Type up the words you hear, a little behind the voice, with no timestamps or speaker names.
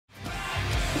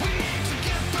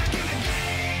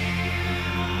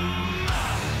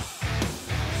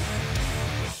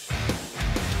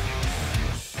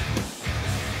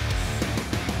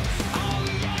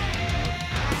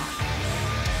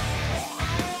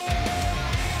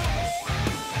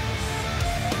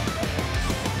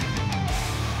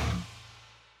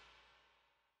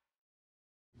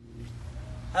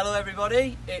Hello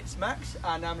everybody, it's Max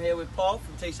and I'm here with Paul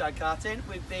from Teesside Karting.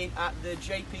 We've been at the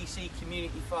JPC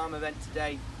Community Farm event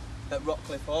today at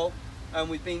Rockcliffe Hall, and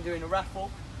we've been doing a raffle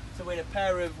to win a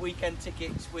pair of weekend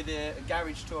tickets with a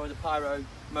garage tour of the Pyro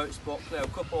Motorsport Clio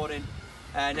Cup holding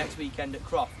next weekend at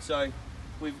Croft. So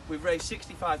we've raised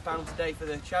 £65 today for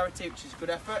the charity, which is a good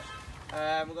effort.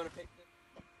 We're going to pick.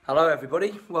 Hello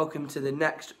everybody, welcome to the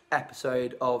next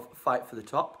episode of Fight for the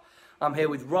Top. I'm here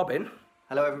with Robin.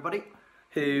 Hello everybody.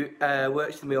 Who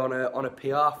works with me on a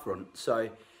PR front. So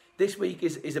this week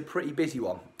is a pretty busy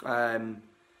one.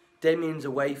 Damien's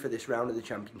away for this round of the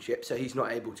championship, so he's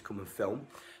not able to come and film.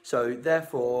 So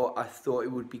therefore, I thought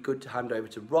it would be good to hand over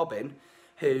to Robin,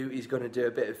 who is going to do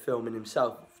a bit of filming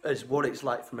himself as what it's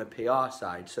like from a PR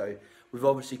side. So we've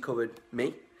obviously covered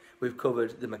me, we've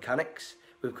covered the mechanics,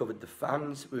 we've covered the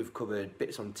fans, we've covered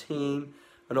bits on team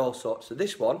and all sorts. So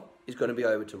this one is going to be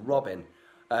over to Robin.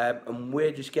 And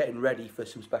we're just getting ready for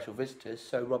some special visitors,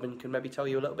 so Robin can maybe tell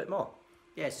you a little bit more.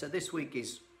 Yeah, so this week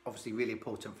is obviously really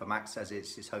important for Max as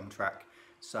it's his home track.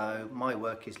 So my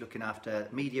work is looking after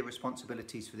media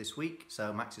responsibilities for this week.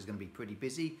 So Max is going to be pretty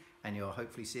busy, and you'll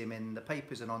hopefully see him in the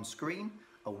papers and on screen,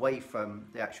 away from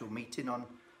the actual meeting on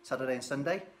Saturday and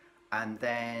Sunday. And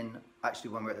then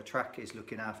actually when we're at the track is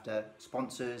looking after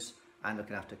sponsors and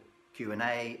looking after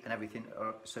Q&A and everything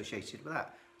associated with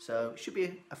that. So it should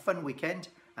be a fun weekend,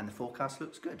 and the forecast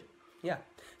looks good. Yeah.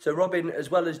 So Robin,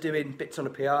 as well as doing bits on the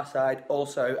PR side,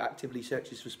 also actively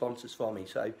searches for sponsors for me.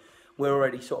 So we're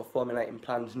already sort of formulating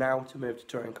plans now to move to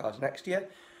touring cars next year.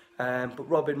 But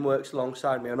Robin works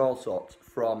alongside me on all sorts,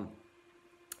 from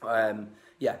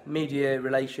media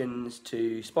relations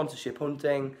to sponsorship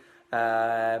hunting,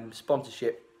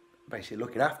 sponsorship, basically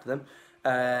looking after them,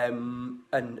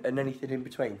 and anything in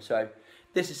between. So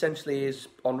this essentially is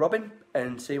on Robin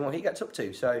and seeing what he gets up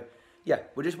to. So yeah,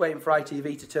 we're just waiting for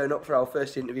ITV to turn up for our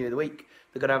first interview of the week.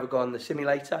 They're going to have a go on the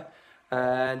simulator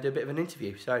and do a bit of an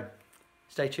interview. So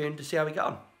stay tuned to see how we get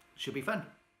on. Should be fun.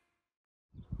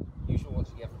 Usual what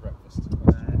you get for breakfast?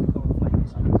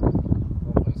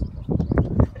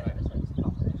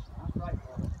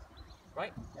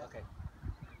 Right? Okay.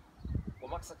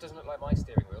 Well, Max, that doesn't look like my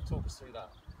steering wheel. Talk us through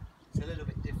that. It's a little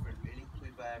bit different, really.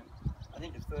 I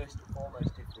think the first and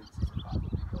foremost difference is the fact that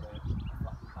we've got a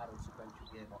flat paddle sequential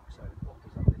gearbox, so up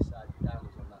is on this side, down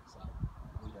is on that side.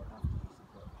 We don't have to use the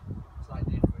clutch.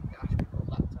 Slightly different dash we've got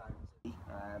lap times.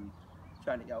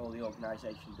 Trying to get all the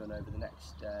organisation done over the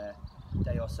next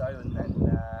day or so, and then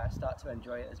start to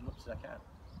enjoy it as much as I can.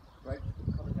 Right?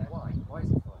 Why? Why is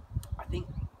it fun? I think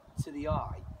to the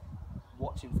eye,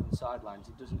 watching from the sidelines,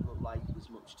 it doesn't look like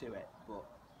there's much to it, but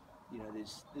you know,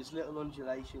 there's little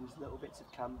undulations, little bits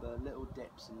of camber, little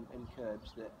dips and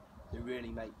curbs that really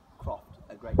make Croft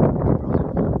a great track to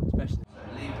ride, especially. So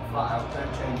leave the flat out,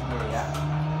 don't change gear yet.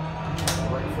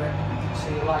 Wait for it. You can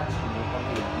see the lights coming up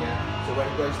on here. Yeah. So when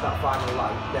it goes to that final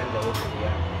light, then go up in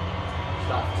here.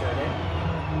 Start to turn in.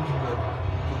 Good.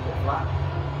 Keep it flat.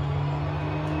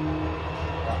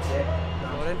 That's it.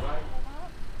 Morning.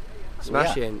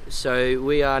 Smashing. So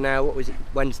we are now, what was it,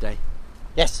 Wednesday?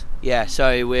 Yes. Yeah,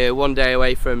 so we're one day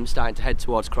away from starting to head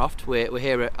towards Croft. We're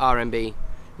here at RMB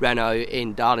Renault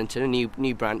in Donington, a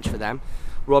new branch for them.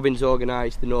 Robin's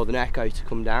organised the Northern Echo to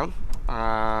come down.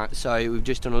 So we've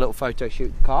just done a little photo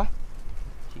shoot of the car,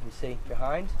 as you can see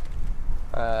behind.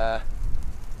 So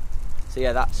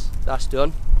yeah, that's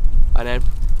done. And then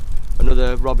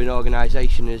another Robin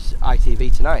organisation is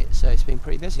ITV tonight. So it's been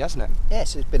pretty busy, hasn't it?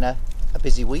 Yes, it's been a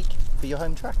busy week for your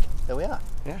home track. There we are.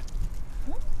 Yeah.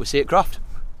 We'll see you at Croft.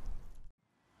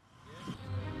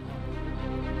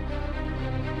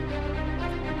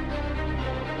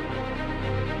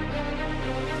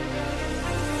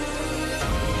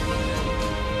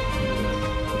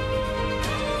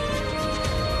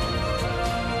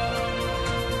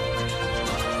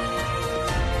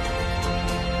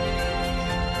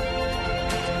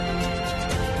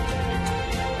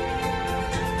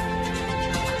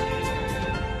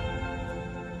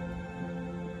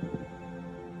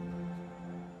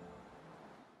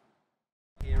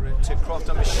 To Croft,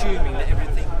 I'm assuming that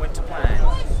everything went to plan.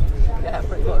 Yeah,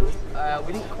 pretty much.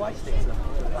 We didn't quite stick to the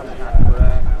plan we had, but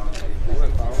it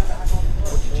worked well.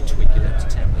 What did you tweak it up to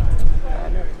 10 minutes?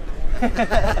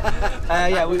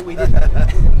 Yeah, we did.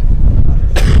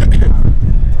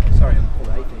 Sorry, I'm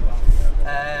late.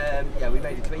 Yeah, we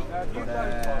made a tweak, but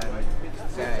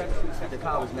the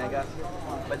car was mega.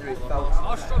 Whether it felt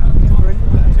different,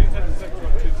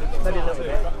 maybe a little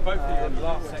bit. But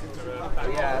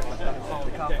yeah,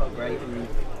 the car felt great.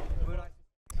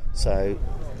 So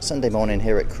Sunday morning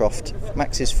here at Croft,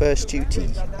 Max's first duty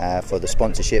for the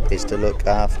sponsorship is to look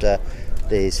after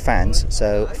there's fans,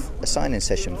 so a signing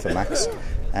session for Max,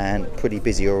 and pretty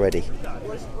busy already.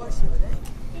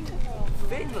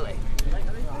 Finley?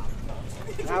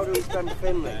 How do we spend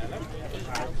Finley?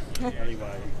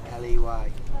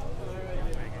 L-E-Y.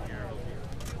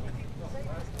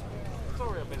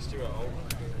 Sorry I missed you at all.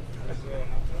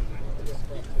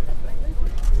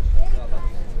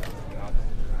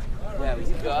 There we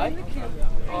go.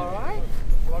 Alright.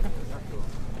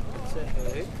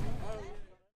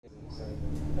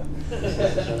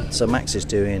 So Max is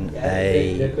doing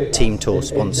a team tour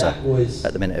sponsor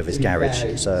at the minute of his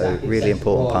garage, so really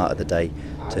important part of the day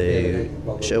to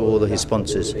show all of his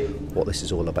sponsors what this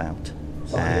is all about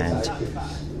and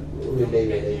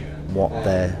what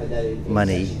their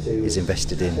money is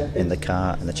invested in the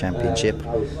car and the championship.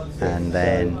 And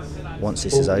then once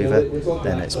this is over,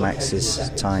 then it's Max's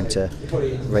time to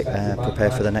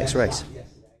prepare for the next race.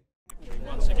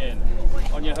 Once again,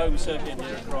 on your home circuit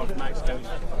near Croft, Max goes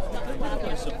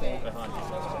with support behind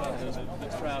you. There's a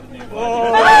crowd in the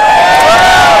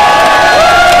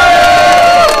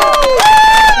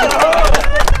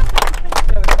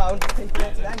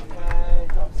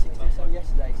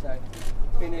yesterday, so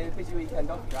it's been a busy weekend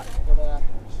off track, but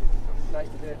nice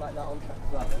to do it like that on track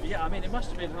as well. Yeah, I mean, it must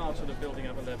have been hard sort of building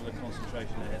up a level of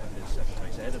concentration ahead of this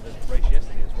race, ahead of the race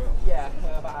yesterday as well. Yeah,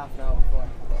 about half an hour before I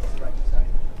got the break, so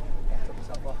yeah, took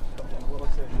myself off, got some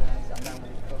water and sat down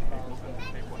with the cars,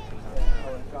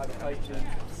 our private coach, and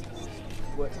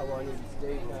worked out what I needed to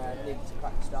do. Needed to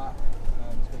crack the start.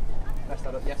 So we messed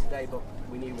that up yesterday, but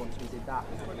we knew once we did that,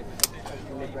 we were going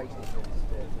to mid-race this year.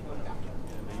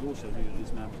 You also knew that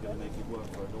this man was going to make it work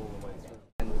for it all the way through.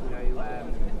 And you know,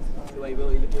 the way we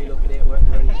look at it, we're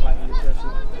only fighting the person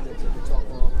at the top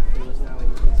or who is now in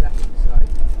second. So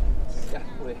yeah,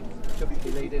 we should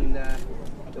be leading.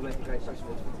 We'll make a great race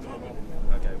for us.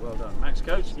 Okay, well done, Max.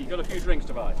 Coach, you've got a few drinks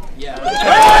to buy. Yeah.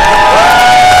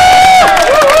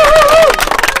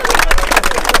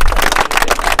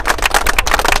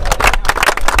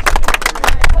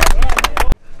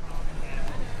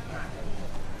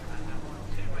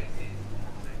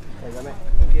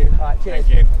 Thank you. All right, cheers.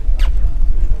 Thank you.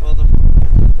 Well done.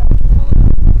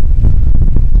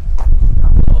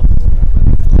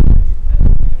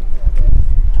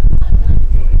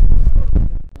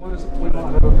 We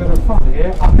might have a bit of fun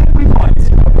here. I think we might.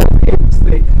 It's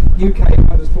the UK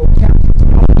Motorsport Champions.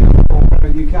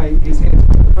 Renault UK is here to make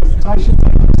the presentation.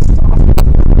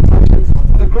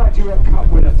 The Graduate Cup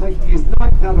winner, taking his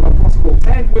 9th out of a possible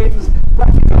 10 wins.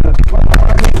 Rockingham,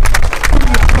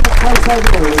 place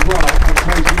overall as well, and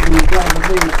taking the ground and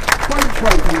lead. Great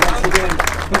trophy once again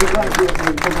for the graduate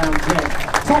win for round 10.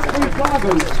 Top 3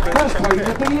 drivers, first podium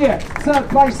of the year. 3rd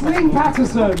place, Lee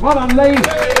Patterson. Well done, Lee.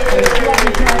 It's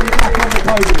lovely to have you back on the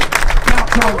podium. Now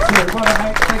Thompson, well done,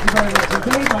 mate. Thank you very much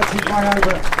indeed. Makes his way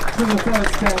over to the 3rd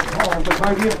step of the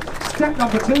podium. Step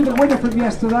number 2, the winner from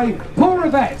yesterday, Paul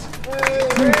Rivette.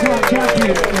 2-time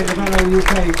champion in the Renault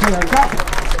UK Clio Cup.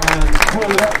 And Paul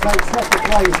Rivette takes second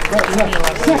place.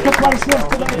 Second place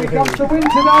yesterday becomes the win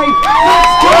today.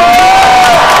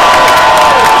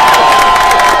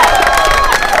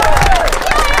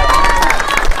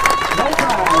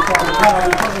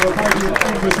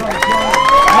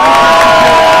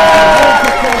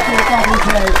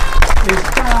 Is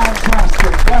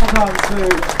fantastic. Well done to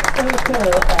all 4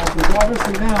 of the drivers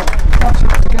who now touch it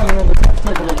together on the top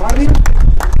step of the podium.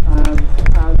 And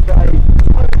they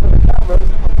look for the cameras,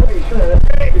 I'm pretty sure,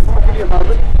 before I give you a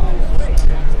moment.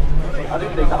 I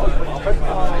didn't think that was perfect.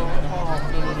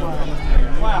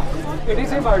 Wow, it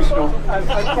is emotional, and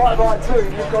quite right too.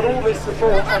 You've got all this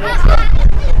support, and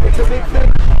it's a big thing,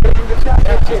 getting the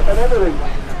championship and everything.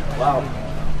 Wow.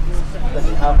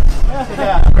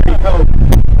 Yeah, pretty cool.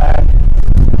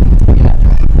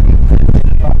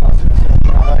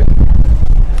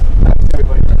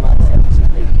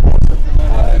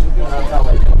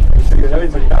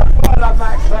 Well done,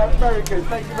 Max. Very good.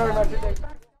 Thank you very much indeed.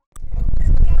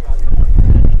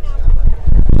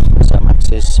 So Max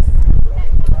has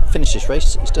finished this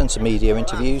race, he's done some media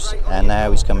interviews, and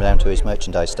now he's coming down to his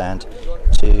merchandise stand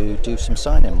to do some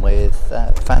signing with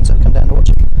fans that come down to watch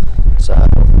him. So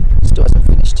still hasn't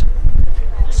finished.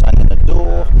 Signing the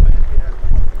door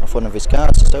off one of his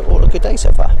cars, so all a good day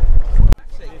so far.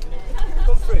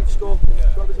 Come through, score.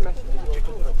 Drop us a message.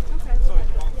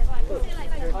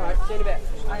 Alright, see you in a bit.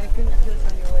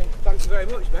 Thank you very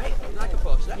much, mate. You like a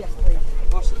poster? Yes, please.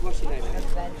 What's your name, mate?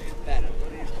 Ben.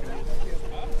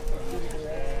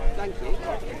 Thank you.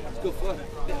 It's good fun.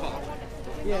 Bit hot.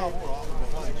 Yeah.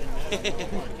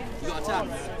 You got a tan?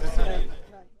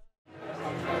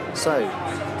 So,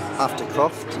 after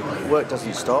Croft, work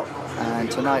doesn't stop. and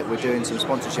tonight we're doing some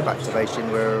sponsorship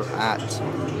activation. We're at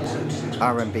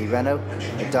R&B Renault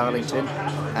at Darlington,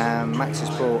 and Max has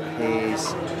brought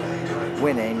his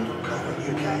winning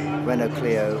Renault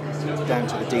Clio down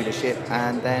to the dealership,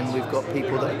 and then we've got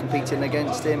people that are competing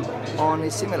against him on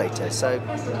his simulator. So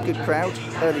good crowd,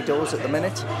 early doors at the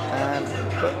minute,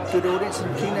 but good audience,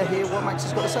 and keen to hear what Max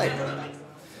has got to say.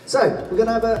 So we're going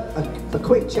to have a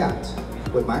quick chat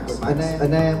with Max, and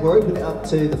then we'll open it up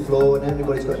to the floor, and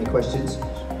anybody's got any questions,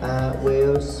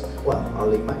 I'll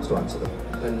leave Max to answer them.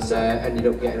 And ended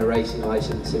up getting a racing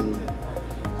licence, and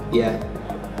yeah,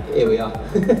 here we are.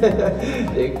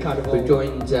 We've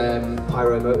joined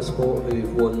Pyro Motorsport,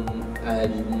 who've won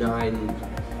 9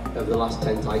 of the last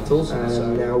 10 titles, and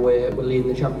so now we're leading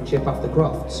the championship after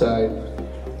Croft. So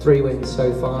 3 wins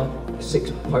so far,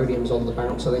 6 podiums on the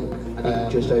bounce. I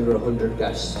think just over 100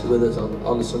 guests with us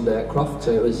on Sunday at Croft.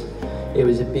 So it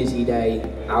was a busy day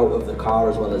out of the car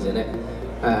as well as in it.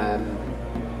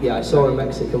 Yeah, I saw a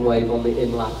Mexican wave on the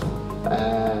in-lap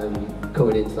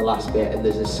coming into the last bit, and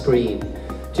there's a screen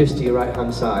just to your right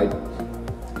hand side,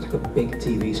 it's like a big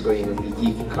TV screen, and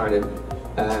you can kind of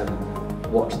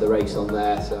watch the race on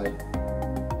there. So